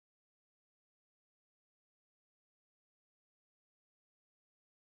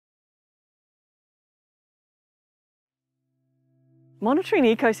Monitoring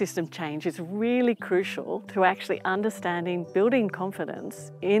ecosystem change is really crucial to actually understanding, building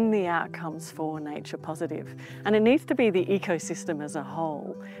confidence in the outcomes for Nature Positive. And it needs to be the ecosystem as a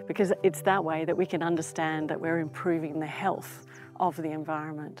whole, because it's that way that we can understand that we're improving the health of the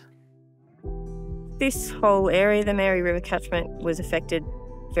environment. This whole area, the Mary River catchment, was affected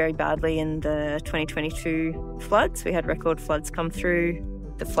very badly in the 2022 floods. We had record floods come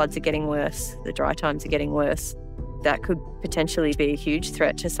through. The floods are getting worse, the dry times are getting worse. That could potentially be a huge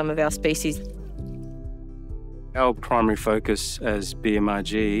threat to some of our species. Our primary focus as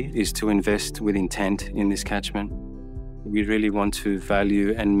BMRG is to invest with intent in this catchment. We really want to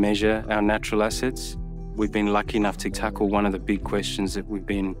value and measure our natural assets. We've been lucky enough to tackle one of the big questions that we've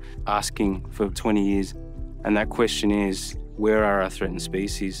been asking for 20 years, and that question is, where are our threatened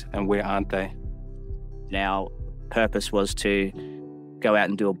species and where aren't they? Our purpose was to go out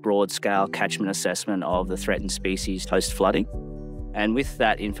and do a broad-scale catchment assessment of the threatened species post-flooding. And with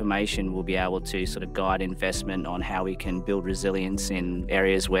that information, we'll be able to sort of guide investment on how we can build resilience in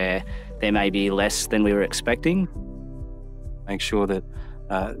areas where there may be less than we were expecting. Make sure that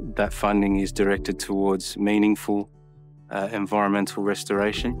that funding is directed towards meaningful environmental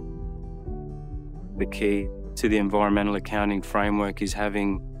restoration. The key to the environmental accounting framework is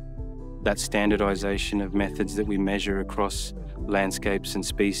having that standardisation of methods that we measure across landscapes and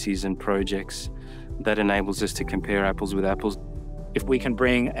species and projects that enables us to compare apples with apples. If we can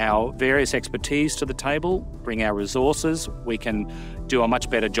bring our various expertise to the table, bring our resources, we can do a much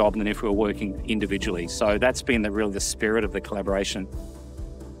better job than if we were working individually. So that's been really the spirit of the collaboration.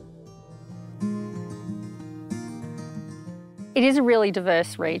 It is a really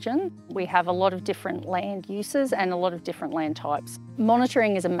diverse region. We have a lot of different land uses and a lot of different land types.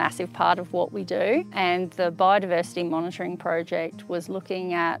 Monitoring is a massive part of what we do, and the Biodiversity Monitoring Project was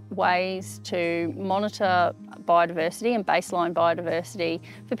looking at ways to monitor biodiversity and baseline biodiversity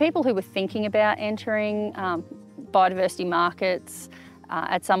for people who were thinking about entering biodiversity markets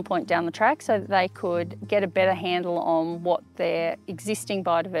at some point down the track, so that they could get a better handle on what their existing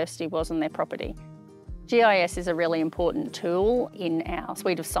biodiversity was on their property. GIS is a really important tool in our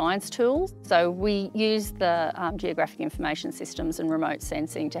suite of science tools. So we use the geographic information systems and remote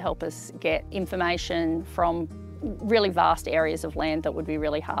sensing to help us get information from really vast areas of land that would be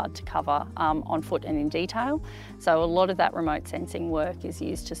really hard to cover on foot and in detail. So a lot of that remote sensing work is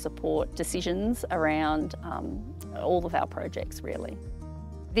used to support decisions around all of our projects, really.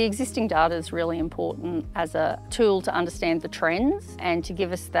 The existing data is really important as a tool to understand the trends and to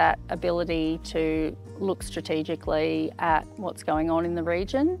give us that ability to look strategically at what's going on in the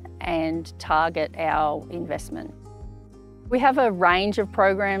region and target our investment. We have a range of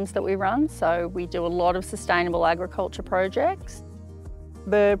programs that we run, so we do a lot of sustainable agriculture projects.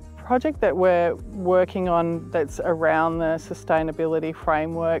 The project that we're working on that's around the sustainability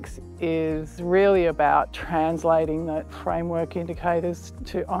frameworks is really about translating the framework indicators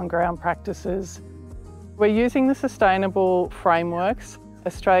to on-ground practices. We're using the sustainable frameworks,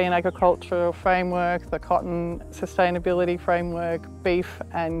 Australian Agricultural Framework, the Cotton Sustainability Framework, beef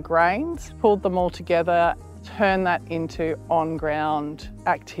and grains, pulled them all together, turn that into on-ground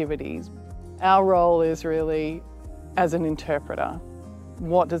activities. Our role is really as an interpreter.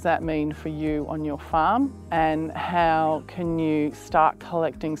 What does that mean for you on your farm, and how can you start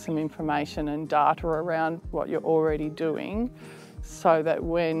collecting some information and data around what you're already doing so that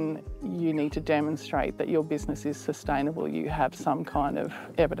when you need to demonstrate that your business is sustainable, you have some kind of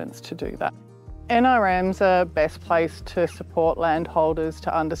evidence to do that. NRMs are best placed to support landholders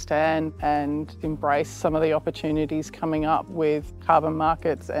to understand and embrace some of the opportunities coming up with carbon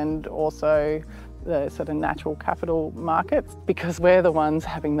markets and also the sort of natural capital markets, because we're the ones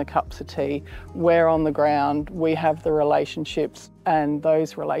having the cups of tea. We're on the ground, we have the relationships, and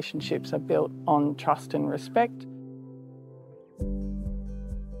those relationships are built on trust and respect.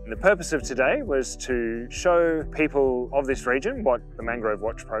 The purpose of today was to show people of this region what the Mangrove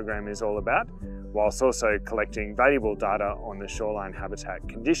Watch program is all about, whilst also collecting valuable data on the shoreline habitat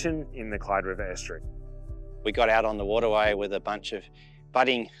condition in the Clyde River estuary. We got out on the waterway with a bunch of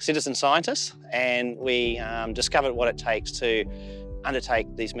budding citizen scientists, and we discovered what it takes to undertake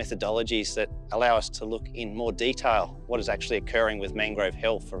these methodologies that allow us to look in more detail what is actually occurring with mangrove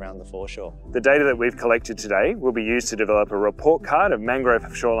health around the foreshore. The data that we've collected today will be used to develop a report card of mangrove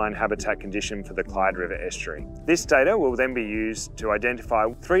shoreline habitat condition for the Clyde River estuary. This data will then be used to identify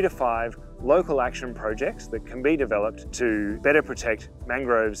 3 to 5 local action projects that can be developed to better protect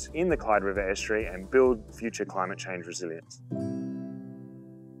mangroves in the Clyde River estuary and build future climate change resilience.